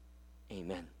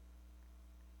Amen.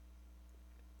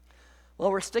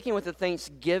 Well, we're sticking with the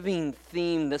Thanksgiving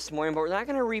theme this morning, but we're not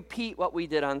going to repeat what we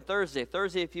did on Thursday.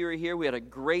 Thursday, if you were here, we had a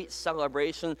great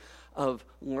celebration of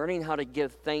learning how to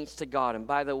give thanks to God. And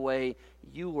by the way,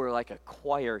 you were like a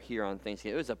choir here on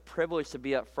Thanksgiving. It was a privilege to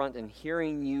be up front and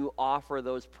hearing you offer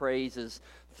those praises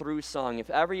through song. If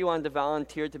ever you wanted to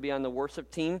volunteer to be on the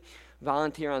worship team,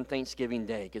 volunteer on Thanksgiving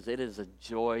Day, because it is a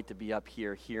joy to be up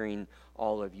here hearing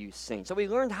all of you sing. So we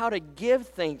learned how to give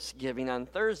thanksgiving on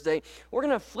Thursday. We're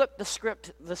going to flip the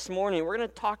script this morning. We're going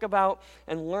to talk about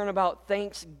and learn about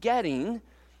thanksgiving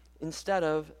instead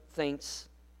of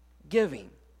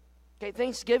thanksgiving. Okay,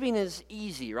 Thanksgiving is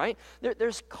easy, right?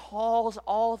 There's calls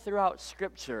all throughout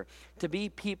Scripture to be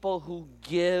people who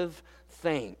give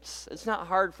thanks. It's not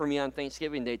hard for me on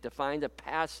Thanksgiving Day to find a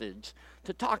passage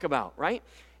to talk about, right?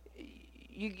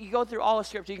 You go through all of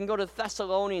Scripture. You can go to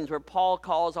Thessalonians where Paul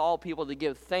calls all people to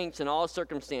give thanks in all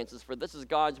circumstances, for this is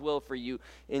God's will for you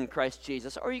in Christ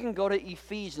Jesus. Or you can go to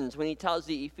Ephesians when he tells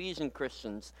the Ephesian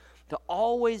Christians to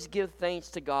always give thanks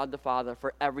to God the Father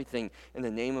for everything in the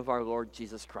name of our Lord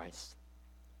Jesus Christ.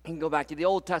 You can go back to the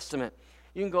Old Testament.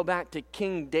 You can go back to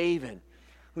King David,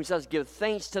 who says, give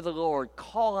thanks to the Lord,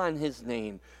 call on his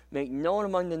name, make known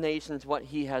among the nations what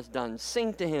he has done.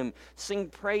 Sing to him, sing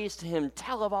praise to him,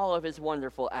 tell of all of his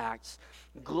wonderful acts.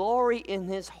 Glory in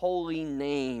his holy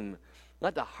name.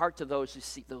 Let the hearts of those who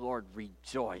seek the Lord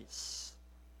rejoice.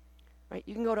 Right?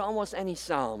 You can go to almost any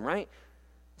psalm, right?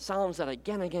 Psalms that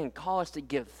again and again call us to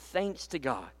give thanks to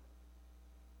God.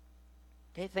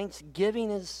 Okay, thanksgiving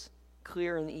is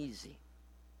clear and easy.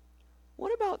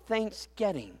 What about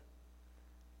thanksgiving?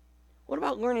 What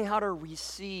about learning how to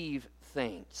receive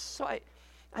thanks? So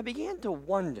I began to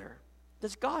wonder,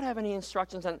 does God have any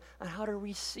instructions on how to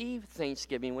receive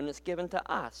thanksgiving when it's given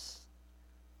to us?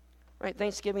 Right,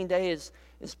 Thanksgiving Day is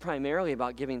primarily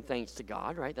about giving thanks to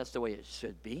God, right? That's the way it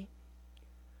should be.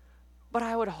 But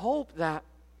I would hope that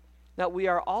we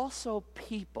are also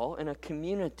people in a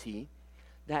community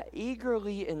that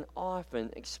eagerly and often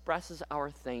expresses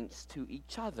our thanks to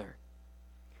each other.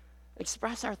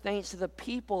 Express our thanks to the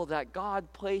people that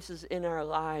God places in our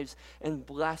lives and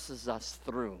blesses us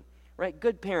through. Right?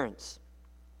 Good parents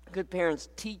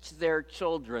teach their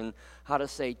children how to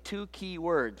say two key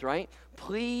words, right?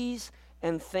 Please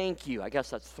and thank you. I guess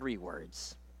that's 3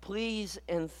 words. Please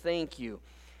and thank you.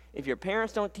 If your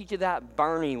parents don't teach you that,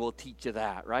 Barney will teach you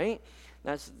that, right?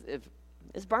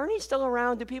 Is Barney still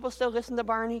around? Do people still listen to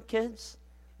Barney, kids?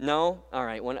 No? All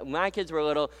right. When my kids were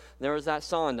little, there was that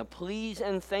song, the Please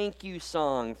and Thank You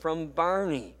song from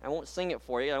Barney. I won't sing it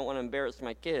for you. I don't want to embarrass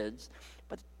my kids.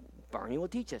 But Barney will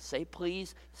teach us. Say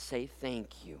please, say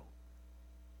thank you.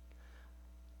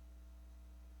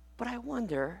 But I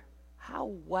wonder how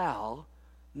well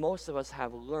most of us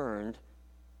have learned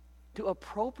to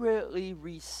appropriately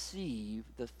receive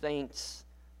the thanks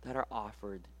that are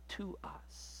offered to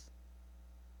us.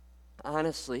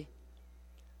 Honestly,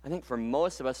 I think for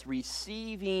most of us,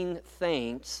 receiving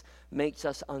thanks makes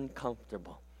us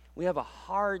uncomfortable. We have a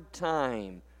hard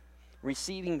time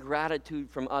receiving gratitude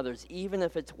from others, even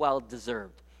if it's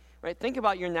well-deserved. Right? Think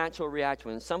about your natural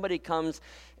reaction. When somebody comes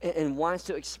and wants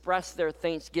to express their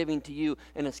thanksgiving to you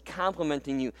and is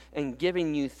complimenting you and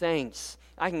giving you thanks,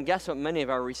 I can guess what many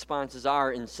of our responses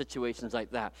are in situations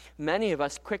like that. Many of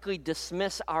us quickly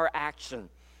dismiss our action.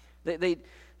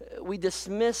 We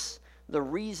dismiss the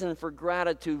reason for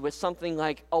gratitude with something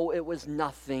like, oh, it was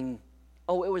nothing.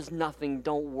 Oh, it was nothing.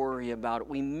 Don't worry about it.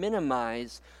 We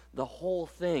minimize the whole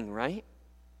thing, right?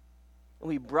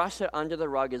 We brush it under the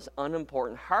rug as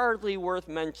unimportant, hardly worth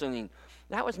mentioning.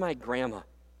 That was my grandma.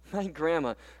 My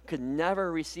grandma could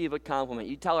never receive a compliment.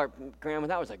 You tell her, Grandma,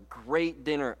 that was a great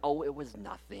dinner. Oh, it was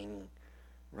nothing,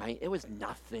 right? It was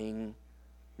nothing.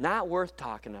 Not worth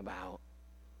talking about.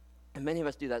 And many of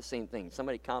us do that same thing.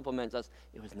 Somebody compliments us,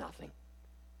 it was nothing.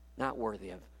 Not worthy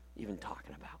of even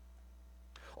talking about.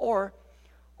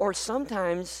 Or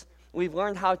sometimes we've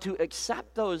learned how to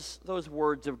accept those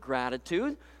words of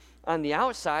gratitude on the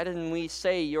outside, and we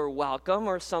say you're welcome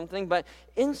or something, but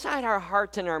inside our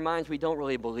hearts and our minds, we don't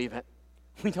really believe it.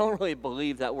 We don't really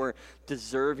believe that we're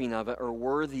deserving of it or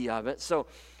worthy of it. So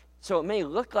it may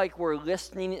look like we're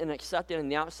listening and accepting on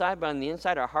the outside, but on the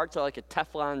inside, our hearts are like a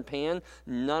Teflon pan.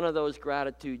 None of those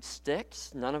gratitude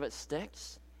sticks. None of it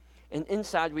sticks. And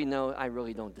inside, we know I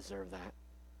really don't deserve that.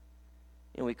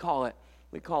 And we call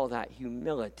that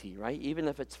humility, right? Even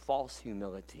if it's false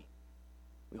humility.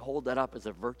 We hold that up as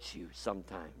a virtue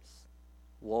sometimes.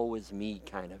 Woe is me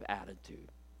kind of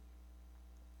attitude.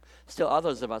 Still,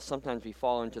 others of us, sometimes we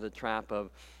fall into the trap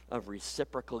of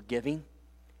reciprocal giving,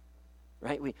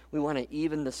 right? We want to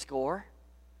even the score.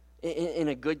 in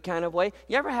a good kind of way.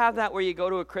 You ever have that where you go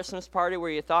to a Christmas party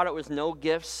where you thought it was no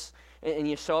gifts, and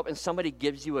you show up and somebody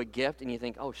gives you a gift and you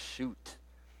think, oh, shoot,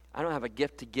 I don't have a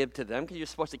gift to give to them, because you're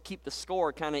supposed to keep the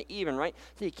score kind of even, right?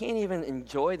 So you can't even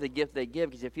enjoy the gift they give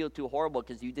because you feel too horrible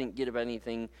because you didn't give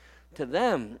anything to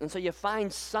them. And so you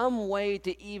find some way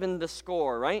to even the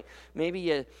score, right? Maybe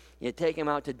you take them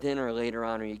out to dinner later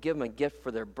on, or you give them a gift for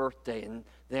their birthday, and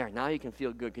there, now you can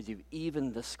feel good because you've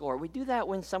evened the score. We do that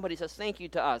when somebody says thank you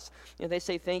to us. You know, they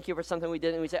say thank you for something we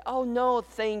did, and we say, oh, no,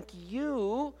 thank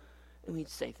you. And we'd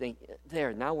say,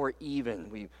 there, now we're even.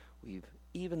 We've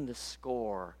evened the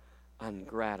score on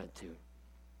gratitude.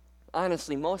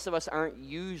 Honestly, most of us aren't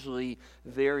usually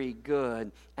very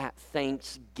good at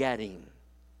thanksgiving.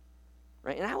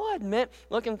 Right? And I will admit,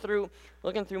 looking through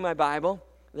my Bible,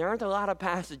 there aren't a lot of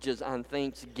passages on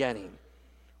Thanksgiving,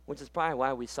 which is probably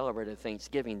why we celebrated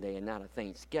Thanksgiving Day and not a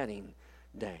Thanksgiving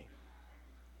Day.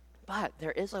 But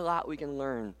there is a lot we can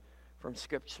learn from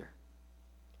Scripture,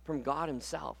 from God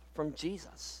Himself, from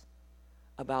Jesus,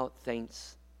 about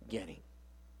thanksgiving.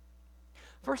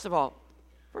 First of all,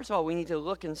 we need to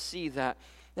look and see that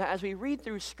as we read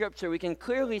through Scripture, we can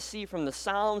clearly see from the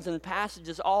Psalms and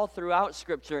passages all throughout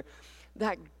Scripture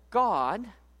that God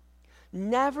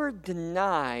never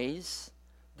denies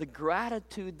the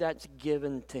gratitude that's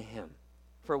given to Him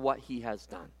for what He has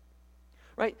done.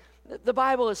 Right? The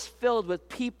Bible is filled with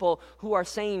people who are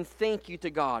saying thank you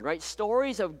to God, right?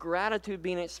 Stories of gratitude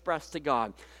being expressed to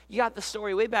God. You got the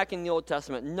story way back in the Old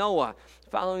Testament, Noah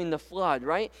following the flood,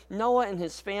 right? Noah and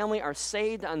his family are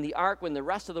saved on the ark when the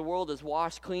rest of the world is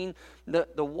washed clean.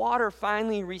 The water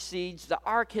finally recedes. The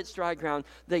ark hits dry ground.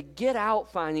 They get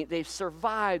out finally. They've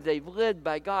survived. They've lived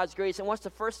by God's grace. And what's the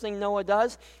first thing Noah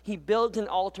does? He builds an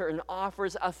altar and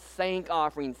offers a thank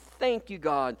offering. Thank you,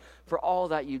 God, for all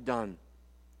that you've done.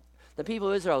 The people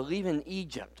of Israel leaving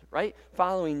Egypt, right?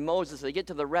 Following Moses, they get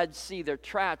to the Red Sea. They're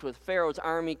trapped with Pharaoh's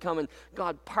army coming.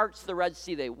 God parts the Red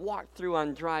Sea. They walk through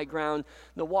on dry ground.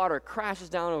 The water crashes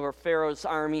down over Pharaoh's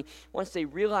army. Once they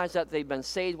realize that they've been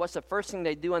saved, what's the first thing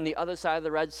they do on the other side of the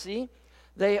Red Sea?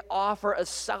 They offer a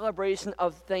celebration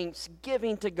of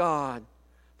thanksgiving to God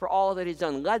for all that He's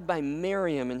done, led by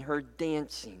Miriam and her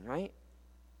dancing, right?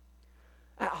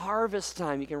 At harvest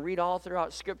time, you can read all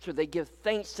throughout Scripture, they give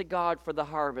thanks to God for the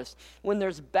harvest. When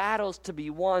there's battles to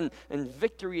be won and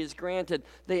victory is granted,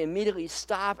 they immediately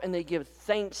stop and they give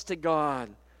thanks to God.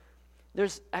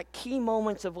 There's at key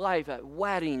moments of life, at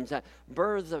weddings, at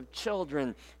births of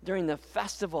children, during the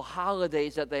festival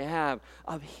holidays that they have,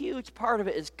 a huge part of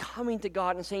it is coming to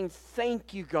God and saying,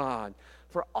 thank you, God,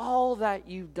 for all that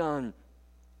you've done.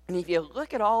 And if you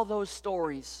look at all those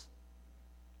stories,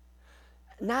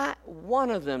 not one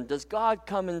of them does God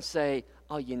come and say,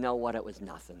 oh, you know what, it was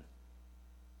nothing.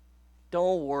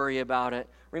 Don't worry about it.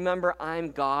 Remember,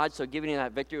 I'm God, so giving you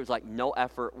that victory was like no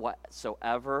effort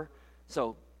whatsoever.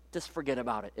 So just forget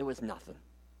about it. It was nothing.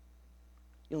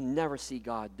 You'll never see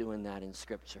God doing that in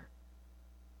Scripture.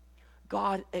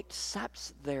 God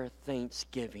accepts their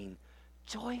thanksgiving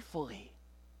joyfully.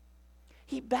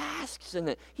 He basks in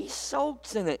it. He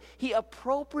soaks in it. He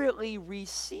appropriately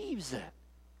receives it.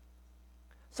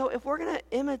 So if we're going to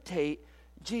imitate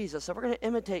Jesus, if we're going to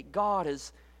imitate God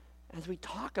as we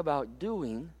talk about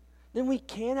doing, then we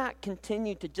cannot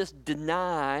continue to just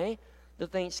deny the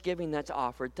thanksgiving that's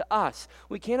offered to us.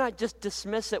 We cannot just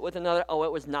dismiss it with another, oh,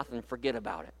 it was nothing, forget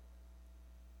about it.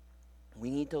 We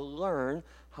need to learn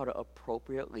how to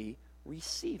appropriately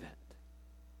receive it.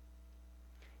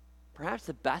 Perhaps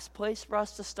the best place for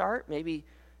us to start, maybe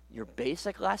your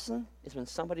basic lesson, is when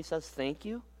somebody says thank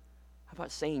you. How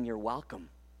about saying you're welcome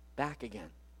back again?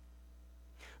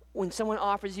 When someone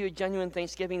offers you a genuine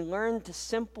thanksgiving, learn to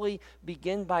simply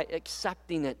begin by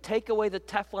accepting it. Take away the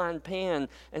Teflon pan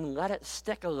and let it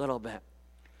stick a little bit.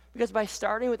 Because by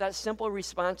starting with that simple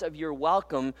response of you're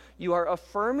welcome, you are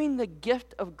affirming the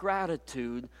gift of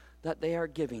gratitude that they are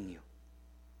giving you.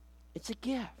 It's a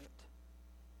gift.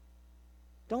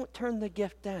 Don't turn the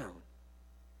gift down.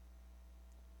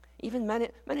 Even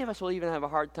many of us will even have a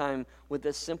hard time with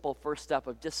this simple first step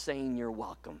of just saying you're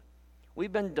welcome.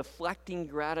 We've been deflecting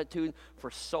gratitude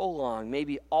for so long,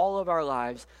 maybe all of our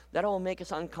lives, that it will make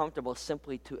us uncomfortable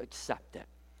simply to accept it.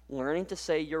 Learning to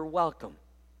say you're welcome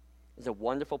is a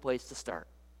wonderful place to start.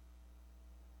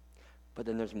 But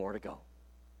then there's more to go.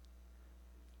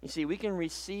 You see, we can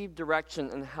receive direction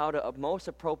on how to most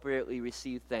appropriately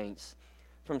receive thanks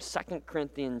from 2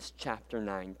 Corinthians chapter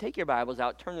 9. Take your Bibles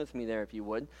out. Turn with me there if you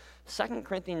would. 2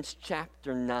 Corinthians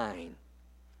chapter 9.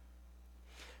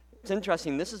 It's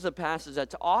interesting. This is a passage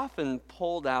that's often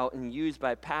pulled out and used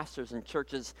by pastors and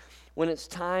churches when it's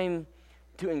time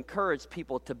to encourage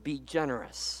people to be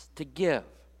generous, to give.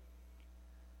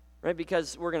 Right?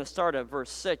 Because we're going to start at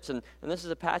verse 6, and this is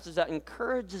a passage that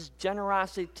encourages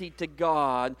generosity to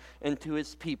God and to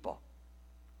his people.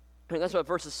 I mean, that's what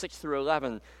verses 6 through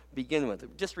 11 begin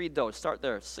with. Just read those. Start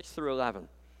there, 6 through 11.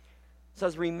 It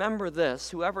says, "Remember this,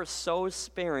 whoever sows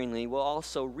sparingly will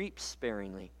also reap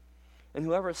sparingly, and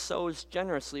whoever sows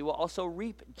generously will also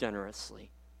reap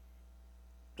generously.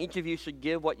 Each of you should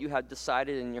give what you have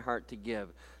decided in your heart to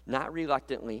give, not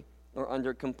reluctantly or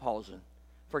under compulsion,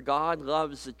 for God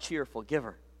loves a cheerful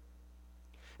giver.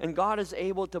 And God is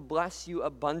able to bless you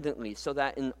abundantly, so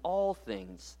that in all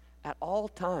things, at all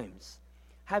times,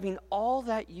 having all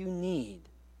that you need,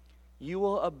 you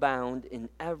will abound in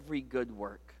every good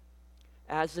work.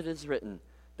 As it is written,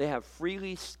 they have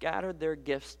freely scattered their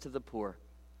gifts to the poor.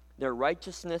 Their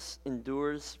righteousness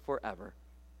endures forever.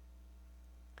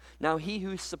 Now he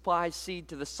who supplies seed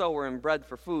to the sower and bread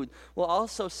for food will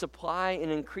also supply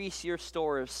and increase your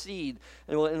store of seed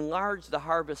and will enlarge the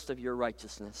harvest of your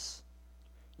righteousness.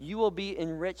 You will be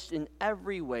enriched in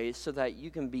every way so that you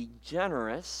can be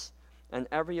generous on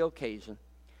every occasion.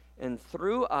 And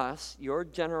through us, your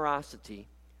generosity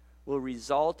will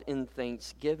result in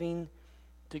thanksgiving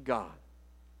to God."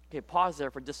 Okay, pause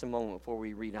there for just a moment before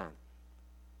we read on.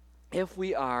 If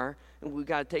we are, and we've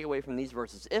got to take away from these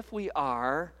verses, if we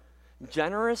are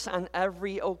generous on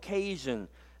every occasion,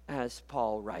 as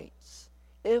Paul writes,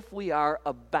 if we are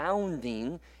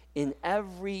abounding in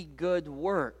every good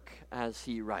work, as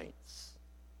he writes.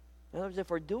 In other words, if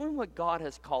we're doing what God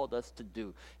has called us to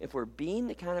do, if we're being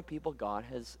the kind of people God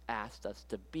has asked us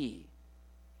to be,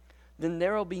 then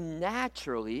there will be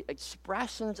naturally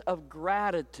expressions of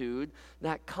gratitude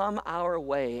that come our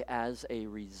way as a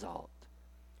result.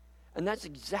 And that's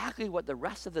exactly what the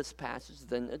rest of this passage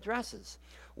then addresses.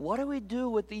 What do we do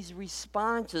with these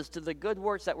responses to the good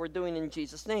works that we're doing in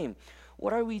Jesus' name?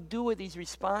 What do we do with these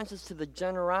responses to the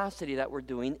generosity that we're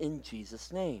doing in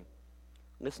Jesus' name?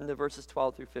 Listen to verses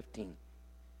 12 through 15.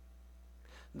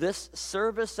 "This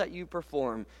service that you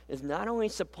perform is not only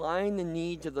supplying the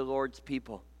needs of the Lord's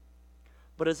people,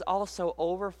 but is also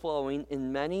overflowing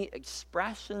in many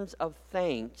expressions of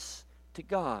thanks to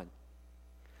God.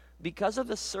 Because of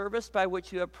the service by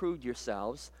which you have proved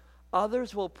yourselves,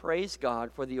 others will praise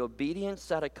God for the obedience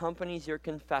that accompanies your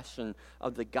confession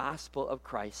of the gospel of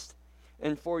Christ,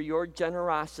 and for your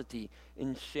generosity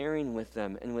in sharing with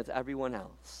them and with everyone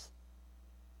else.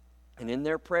 And in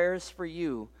their prayers for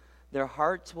you, their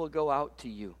hearts will go out to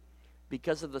you,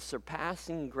 because of the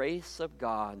surpassing grace of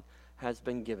God has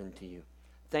been given to you.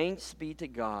 Thanks be to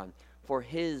God for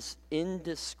his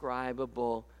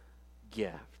indescribable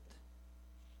gift."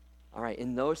 All right,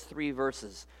 in those three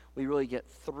verses, we really get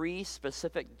three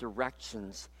specific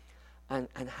directions on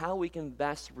how we can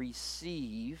best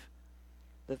receive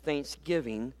the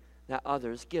thanksgiving that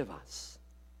others give us.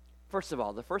 First of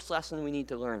all, the first lesson we need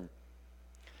to learn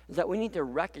is that we need to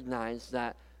recognize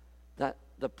that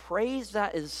the praise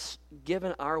that is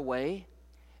given our way,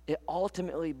 it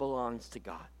ultimately belongs to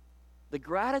God. The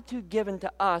gratitude given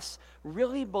to us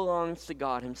really belongs to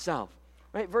God himself.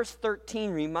 Right? Verse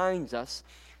 13 reminds us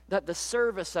that the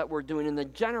service that we're doing and the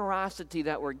generosity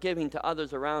that we're giving to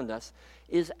others around us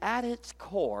is at its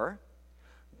core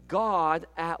God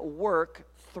at work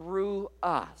through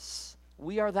us.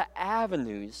 We are the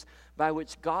avenues by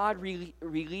which God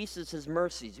releases his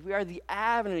mercies. We are the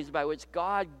avenues by which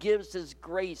God gives his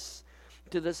grace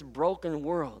to this broken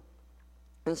world.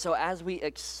 And so as we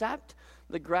accept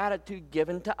the gratitude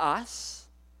given to us,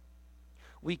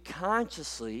 we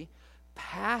consciously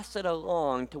pass it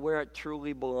along to where it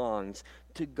truly belongs,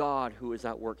 to God who is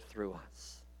at work through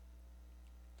us.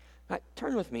 Now,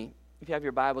 turn with me, if you have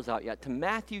your Bibles out yet, to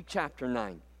Matthew chapter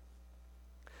 9.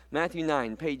 Matthew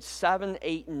 9, page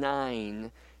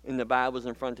 789 in the Bibles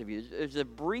in front of you. There's a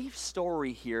brief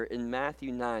story here in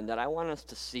Matthew 9 that I want us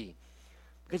to see,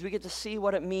 because we get to see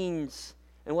what it means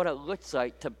and what it looks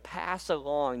like to pass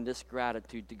along this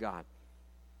gratitude to God.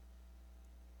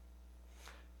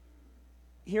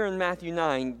 Here in Matthew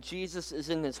 9, Jesus is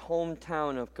in his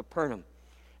hometown of Capernaum,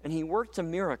 and he works a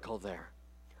miracle there,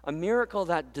 a miracle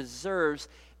that deserves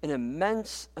an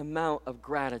immense amount of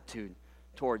gratitude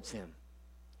towards him.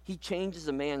 He changes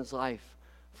a man's life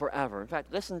forever. In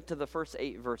fact, listen to the first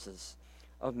 8 verses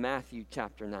of Matthew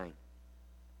chapter 9.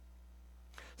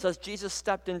 It says, Jesus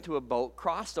stepped into a boat,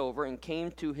 crossed over, and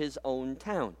came to his own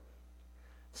town.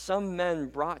 Some men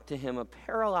brought to him a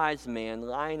paralyzed man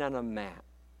lying on a mat.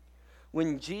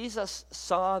 When Jesus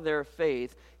saw their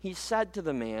faith, he said to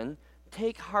the man,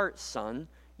 "Take heart, son,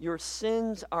 your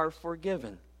sins are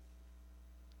forgiven."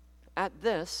 At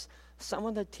this, some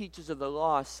of the teachers of the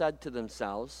law said to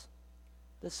themselves,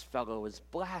 this fellow is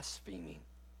blaspheming.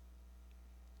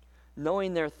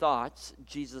 Knowing their thoughts,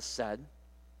 Jesus said,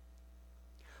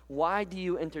 why do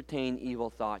you entertain evil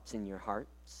thoughts in your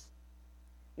hearts?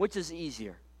 Which is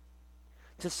easier,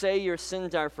 to say your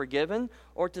sins are forgiven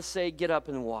or to say get up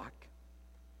and walk?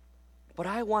 But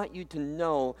I want you to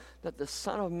know that the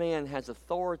Son of Man has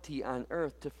authority on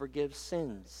earth to forgive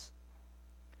sins.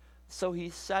 So he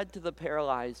said to the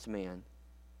paralyzed man,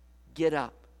 get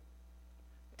up,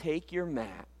 take your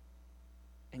mat,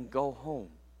 and go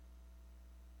home.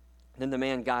 Then the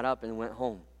man got up and went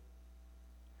home.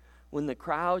 When the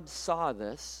crowd saw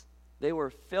this, they were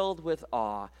filled with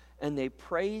awe, and they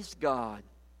praised God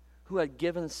who had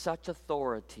given such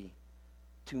authority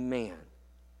to man.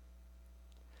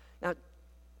 Now,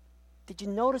 did you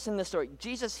notice in this story,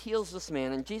 Jesus heals this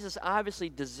man, and Jesus obviously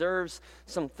deserves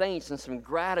some thanks and some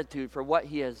gratitude for what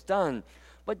he has done.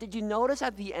 But did you notice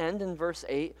at the end in verse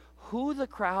 8 who the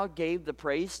crowd gave the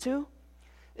praise to?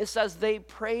 It says they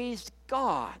praised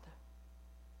God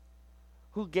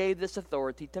who gave this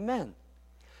authority to men.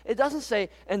 It doesn't say,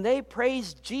 and they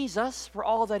praised Jesus for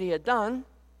all that he had done.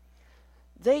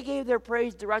 They gave their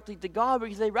praise directly to God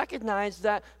because they recognized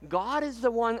that God is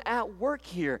the one at work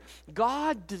here.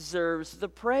 God deserves the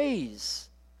praise.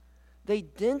 They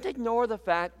didn't ignore the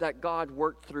fact that God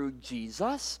worked through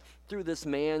Jesus, through this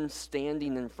man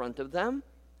standing in front of them.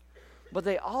 But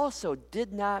they also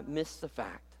did not miss the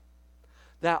fact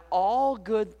that all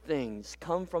good things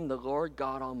come from the Lord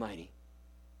God Almighty,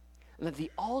 and that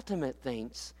the ultimate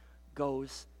thanks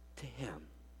goes to him.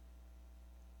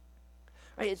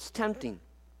 Right? It's tempting.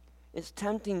 It's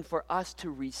tempting for us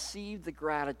to receive the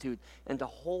gratitude and to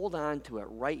hold on to it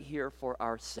right here for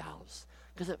ourselves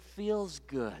because it feels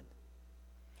good.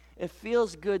 It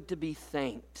feels good to be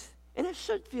thanked, and it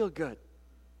should feel good.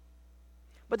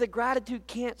 But the gratitude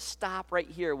can't stop right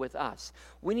here with us.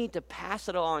 We need to pass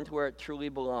it on to where it truly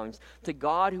belongs, to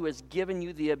God who has given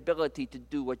you the ability to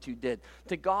do what you did,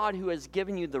 to God who has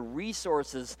given you the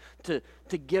resources to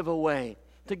give away,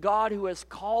 to God who has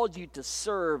called you to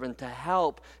serve and to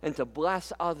help and to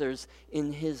bless others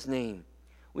in his name.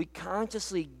 We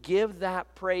consciously give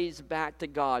that praise back to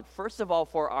God, first of all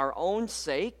for our own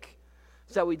sake,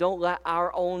 so that we don't let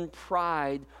our own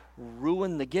pride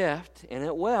ruin the gift, and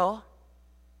it will.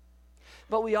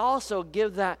 But we also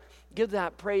give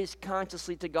that praise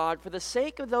consciously to God for the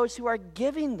sake of those who are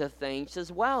giving the thanks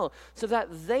as well, so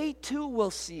that they too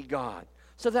will see God,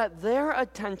 so that their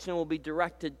attention will be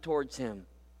directed towards him.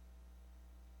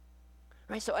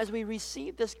 Right? So as we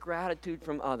receive this gratitude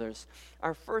from others,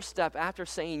 our first step after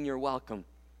saying you're welcome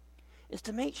is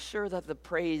to make sure that the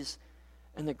praise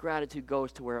and the gratitude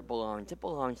goes to where it belongs. It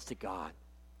belongs to God,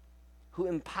 who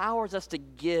empowers us to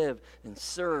give and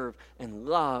serve and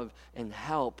love and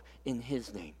help in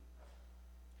his name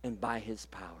and by his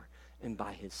power and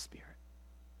by his Spirit.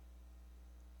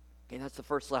 Okay, that's the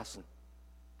first lesson.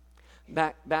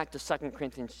 Back to 2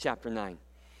 Corinthians chapter 9.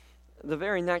 The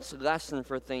very next lesson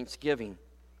for Thanksgiving,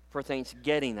 for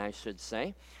Thanksgiving, I should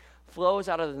say, flows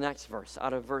out of the next verse,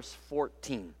 out of verse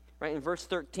 14. Right? In verse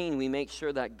 13, we make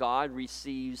sure that God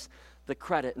receives the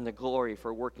credit and the glory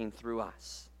for working through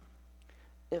us.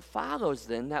 It follows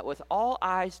then that with all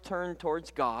eyes turned towards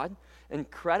God and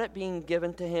credit being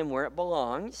given to him where it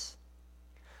belongs,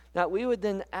 that we would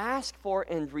then ask for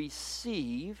and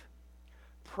receive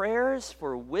prayers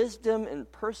for wisdom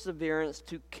and perseverance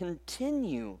to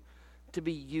continue to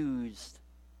be used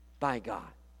by God.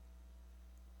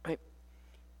 Right?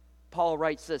 Paul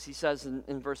writes this, he says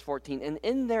in verse 14, and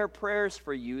in their prayers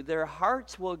for you, their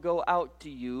hearts will go out to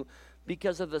you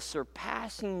because of the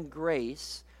surpassing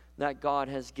grace that God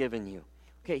has given you.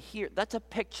 Okay, here, that's a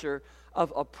picture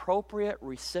of appropriate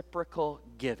reciprocal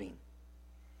giving.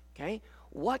 Okay?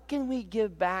 What can we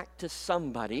give back to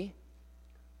somebody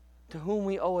to whom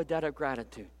we owe a debt of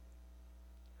gratitude?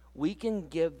 We can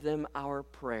give them our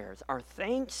prayers, our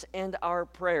thanks and our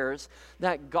prayers,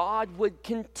 that God would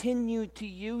continue to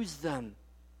use them.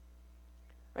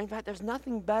 In fact, there's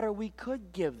nothing better we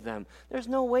could give them. There's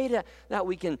no way that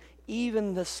we can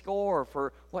even the score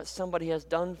for what somebody has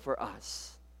done for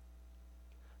us.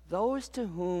 Those to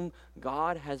whom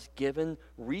God has given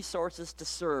resources to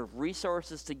serve,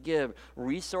 resources to give,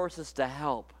 resources to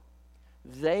help,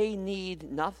 they need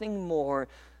nothing more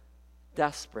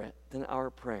desperate than our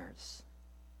prayers.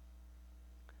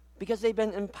 Because they've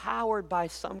been empowered by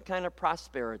some kind of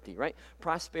prosperity, right?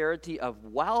 Prosperity of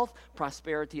wealth,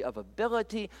 prosperity of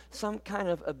ability, some kind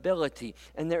of ability.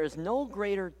 And there is no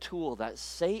greater tool that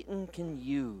Satan can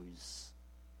use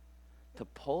to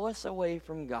pull us away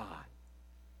from God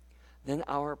than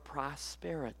our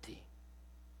prosperity.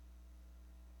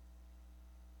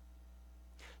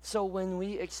 So when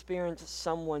we experience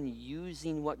someone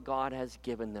using what God has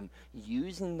given them,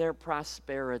 using their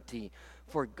prosperity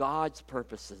for God's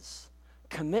purposes,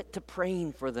 commit to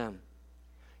praying for them.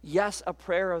 Yes, a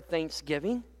prayer of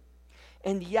thanksgiving.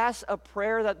 And yes, a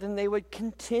prayer that then they would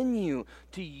continue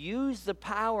to use the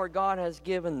power God has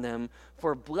given them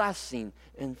for blessing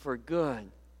and for good.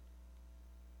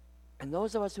 And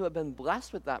those of us who have been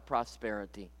blessed with that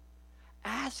prosperity,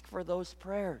 ask for those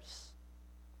prayers.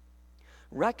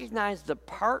 Recognize the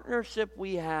partnership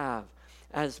we have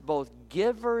as both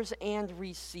givers and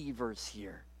receivers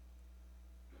here.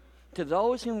 To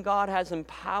those whom God has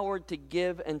empowered to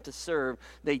give and to serve,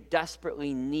 they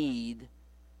desperately need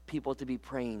people to be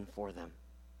praying for them.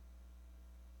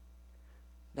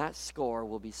 That score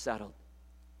will be settled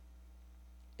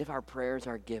if our prayers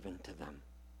are given to them.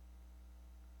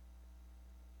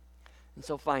 And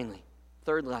so finally,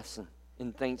 third lesson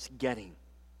in thanksgiving.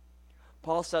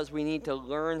 Paul says we need to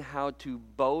learn how to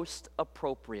boast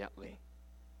appropriately.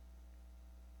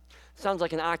 Sounds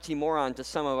like an oxymoron to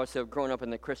some of us who have grown up in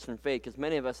the Christian faith, because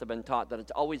many of us have been taught that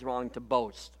it's always wrong to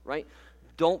boast, right?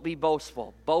 Don't be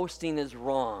boastful. Boasting is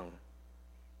wrong.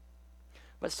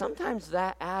 But sometimes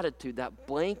that attitude, that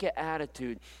blanket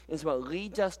attitude, is what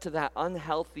leads us to that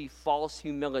unhealthy, false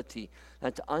humility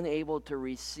that's unable to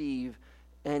receive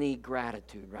any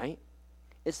gratitude, right?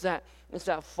 It's that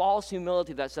false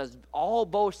humility that says all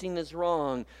boasting is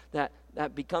wrong, that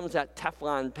becomes that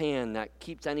Teflon pan that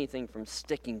keeps anything from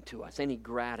sticking to us, any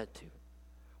gratitude.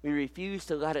 We refuse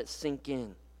to let it sink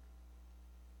in.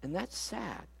 And that's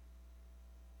sad.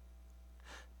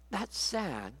 That's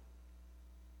sad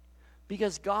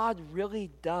because God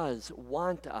really does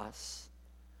want us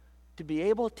to be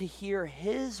able to hear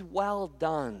His well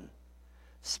done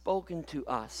spoken to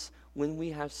us when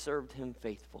we have served Him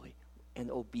faithfully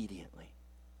and obediently.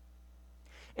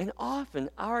 And often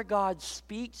our God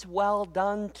speaks well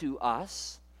done to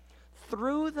us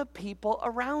through the people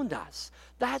around us.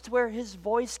 That's where His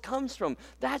voice comes from.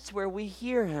 That's where we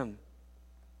hear Him.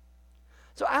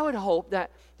 So I would hope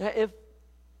that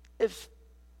if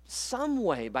some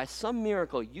way, by some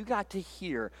miracle, you got to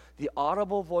hear the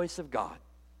audible voice of God,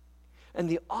 and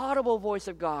the audible voice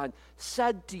of God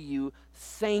said to you,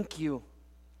 thank you.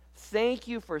 Thank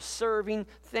you for serving.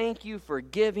 Thank you for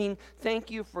giving.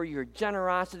 Thank you for your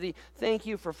generosity. Thank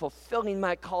you for fulfilling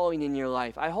my calling in your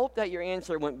life. I hope that your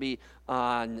answer wouldn't be,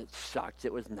 it sucks,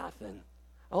 it was nothing.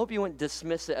 I hope you wouldn't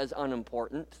dismiss it as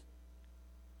unimportant.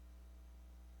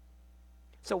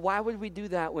 So why would we do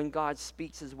that when God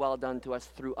speaks His well done to us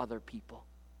through other people?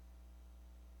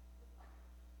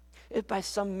 If by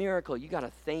some miracle you got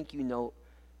a thank you note,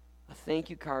 a thank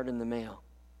you card in the mail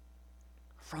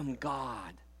from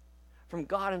God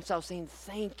Himself saying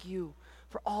thank you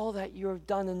for all that you have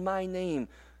done in my name,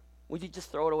 would you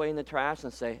just throw it away in the trash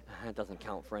and say, it doesn't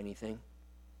count for anything?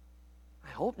 I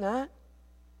hope not.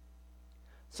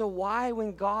 So why,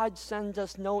 when God sends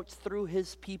us notes through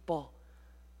His people,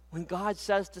 when God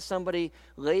says to somebody,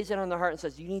 lays it on their heart and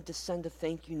says, you need to send a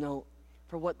thank you note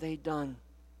for what they've done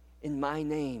in my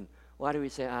name, why do we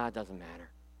say, it doesn't matter,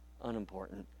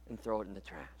 unimportant, and throw it in the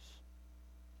trash?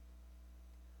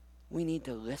 We need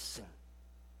to listen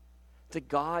to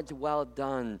God's well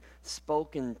done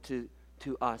spoken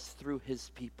to us through His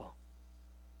people.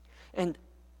 And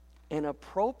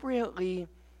appropriately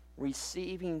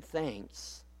receiving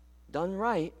thanks done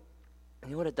right,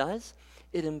 you know what it does?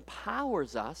 It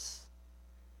empowers us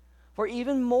for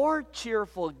even more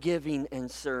cheerful giving and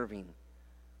serving.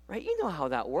 Right? You know how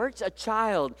that works. A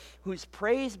child who's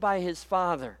praised by his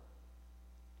father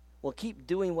will keep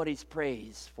doing what he's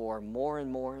praised for more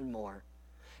and more and more.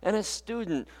 And a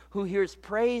student who hears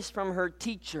praise from her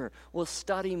teacher will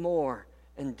study more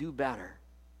and do better.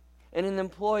 And an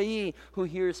employee who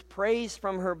hears praise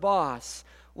from her boss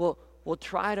will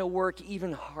try to work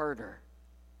even harder.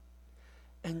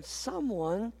 And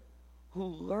someone who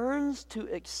learns to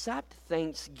accept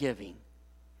thanksgiving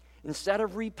instead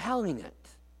of repelling it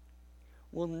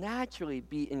will naturally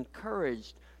be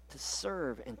encouraged to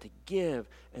serve and to give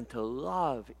and to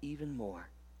love even more.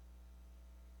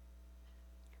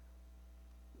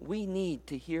 We need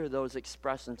to hear those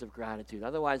expressions of gratitude.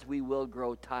 Otherwise, we will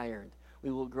grow tired.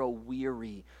 We will grow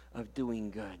weary of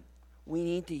doing good. We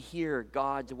need to hear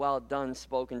God's well done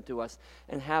spoken to us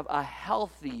and have a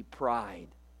healthy pride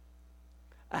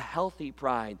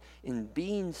in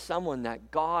being someone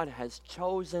that God has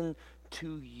chosen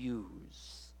to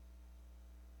use.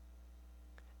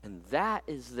 And that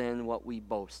is then what we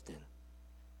boast in.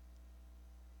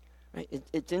 Right?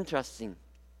 It's interesting.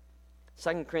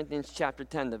 2 Corinthians chapter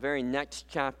 10, the very next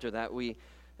chapter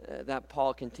that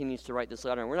Paul continues to write this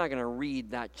letter. And we're not going to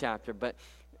read that chapter, but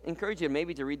encourage you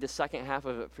maybe to read the second half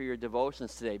of it for your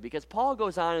devotions today, because Paul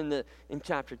goes on in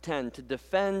chapter 10 to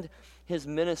defend his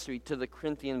ministry to the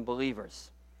Corinthian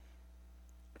believers.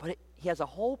 But he has a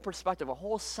whole perspective, a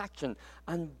whole section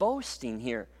on boasting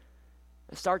here.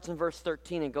 It starts in verse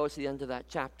 13 and goes to the end of that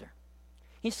chapter.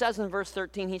 He says in verse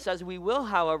 13, he says, "We will,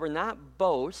 however, not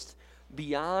boast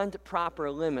beyond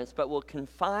proper limits, but will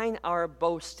confine our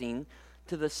boasting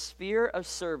to the sphere of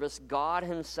service God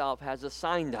himself has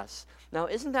assigned us." Now,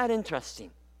 isn't that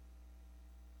interesting?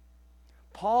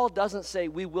 Paul doesn't say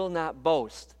we will not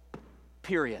boast,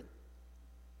 period.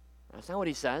 That's not what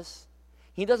he says.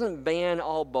 He doesn't ban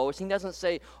all boasting. He doesn't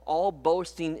say all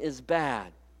boasting is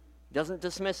bad. He doesn't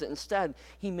dismiss it. Instead,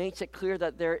 he makes it clear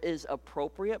that there is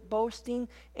appropriate boasting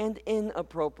and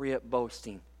inappropriate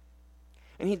boasting.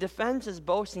 And he defends his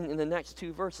boasting in the next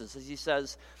two verses as he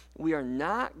says, we are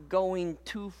not going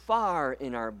too far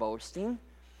in our boasting.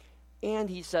 And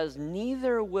he says,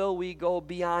 neither will we go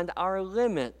beyond our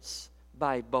limits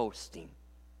by boasting.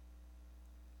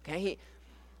 Okay,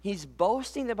 he's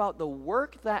boasting about the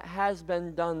work that has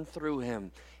been done through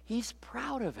him. He's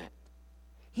proud of it.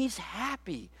 He's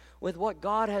happy with what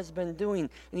God has been doing.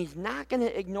 And he's not going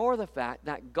to ignore the fact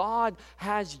that God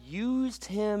has used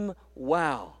him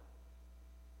well.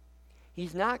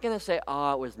 He's not going to say,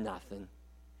 oh, it was nothing.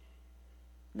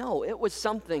 No, it was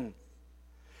something.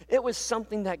 It was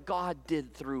something that God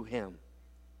did through him.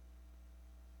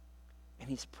 And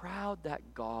he's proud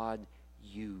that God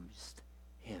used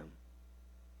him.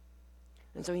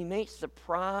 And so he makes the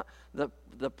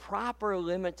proper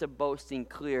limits of boasting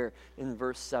clear in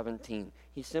verse 17.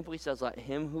 He simply says, let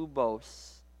him who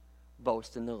boasts,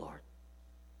 boast in the Lord.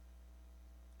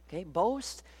 Okay,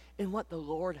 boast in what the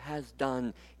Lord has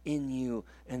done in you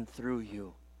and through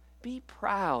you. Be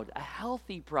proud, a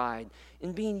healthy pride,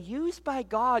 in being used by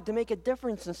God to make a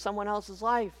difference in someone else's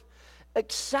life.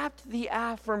 Accept the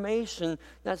affirmation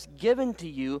that's given to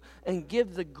you and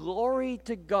give the glory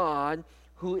to God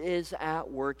who is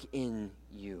at work in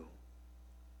you.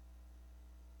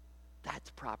 That's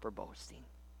proper boasting.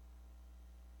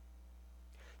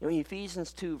 You know,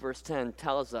 Ephesians 2 verse 10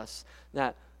 tells us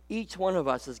that each one of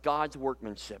us is God's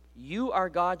workmanship. You are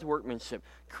God's workmanship,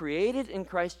 created in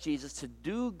Christ Jesus to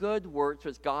do good works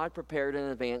which God prepared in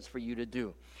advance for you to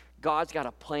do. God's got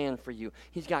a plan for you.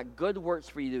 He's got good works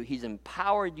for you to do. He's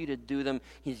empowered you to do them.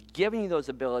 He's given you those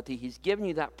abilities. He's given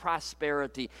you that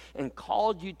prosperity and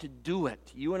called you to do it.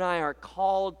 You and I are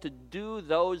called to do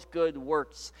those good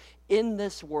works in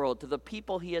this world to the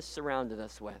people he has surrounded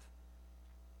us with.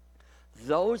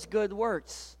 Those good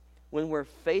works, when we're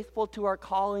faithful to our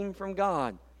calling from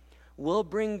God, will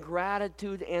bring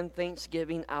gratitude and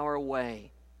thanksgiving our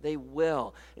way. They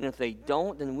will. And if they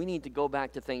don't, then we need to go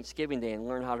back to Thanksgiving Day and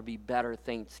learn how to be better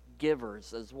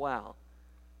Thanksgivers as well.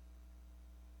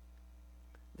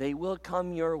 They will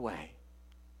come your way.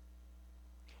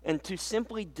 And to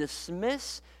simply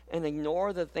dismiss and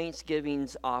ignore the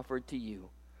thanksgivings offered to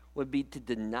you would be to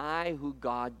deny who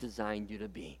God designed you to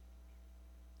be.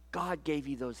 God gave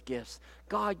you those gifts.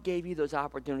 God gave you those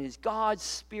opportunities. God's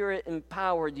Spirit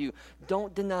empowered you.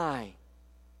 Don't deny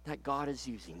that God is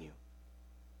using you.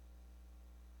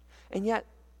 And yet,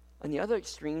 on the other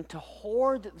extreme, to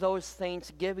hoard those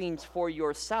thanksgivings for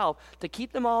yourself, to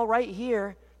keep them all right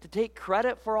here, to take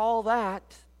credit for all that,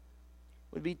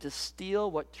 would be to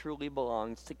steal what truly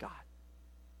belongs to God.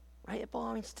 Right? It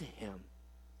belongs to him.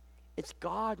 It's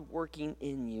God working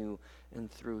in you and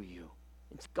through you.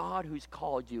 It's God who's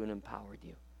called you and empowered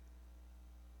you.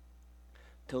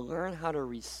 To learn how to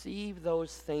receive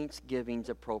those thanksgivings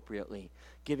appropriately,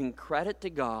 giving credit to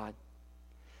God,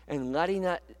 and letting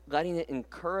it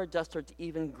encourage us to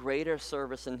even greater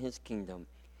service in his kingdom,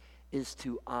 is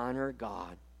to honor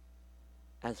God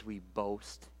as we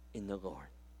boast in the Lord.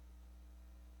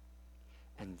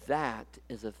 And that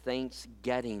is a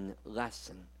thanksgiving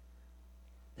lesson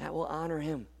that will honor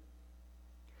him,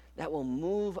 that will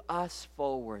move us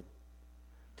forward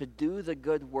to do the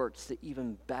good works, the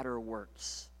even better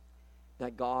works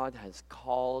that God has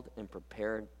called and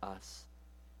prepared us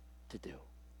to do.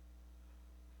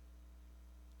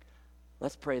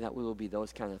 Let's pray that we will be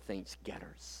those kind of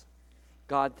thanks-getters.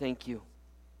 God, thank you.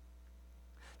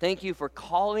 Thank you for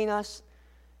calling us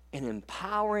and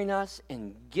empowering us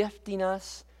and gifting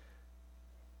us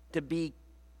to be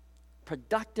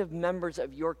productive members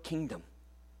of your kingdom.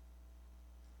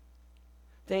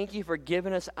 Thank you for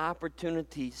giving us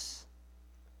opportunities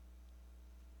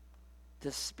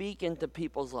to speak into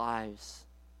people's lives.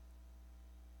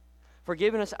 For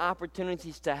giving us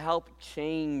opportunities to help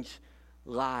change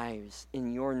lives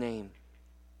in your name.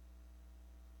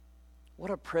 What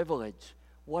a privilege.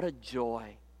 What a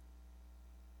joy.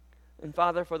 And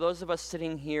Father, for those of us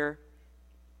sitting here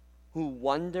who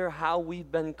wonder how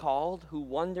we've been called, who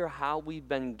wonder how we've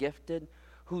been gifted,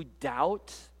 who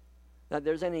doubt that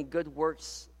there's any good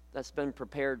works that's been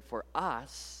prepared for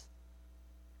us,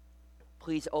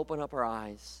 please open up our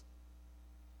eyes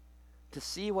to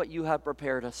see what you have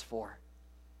prepared us for.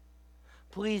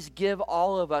 Please give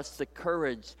all of us the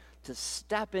courage to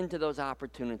step into those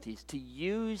opportunities, to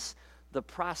use the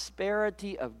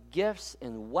prosperity of gifts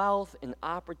and wealth and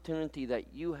opportunity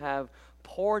that you have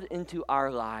poured into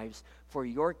our lives for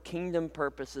your kingdom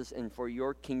purposes and for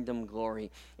your kingdom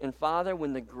glory. And Father,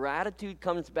 when the gratitude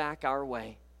comes back our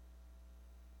way,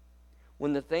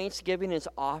 when the thanksgiving is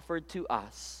offered to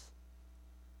us,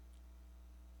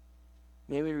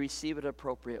 may we receive it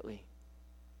appropriately.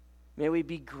 May we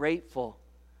be grateful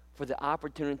for the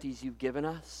opportunities you've given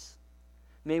us.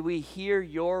 May we hear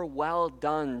your well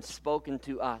done spoken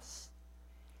to us.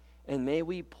 And may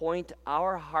we point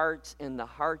our hearts and the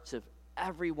hearts of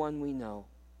everyone we know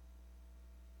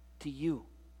to you,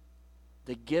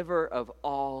 the giver of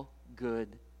all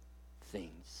good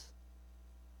things.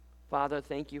 Father,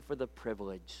 thank you for the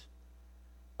privilege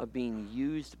of being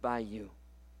used by you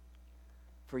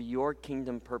for your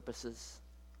kingdom purposes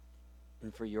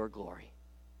and for your glory.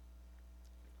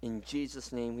 In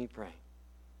Jesus' name we pray.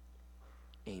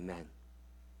 Amen.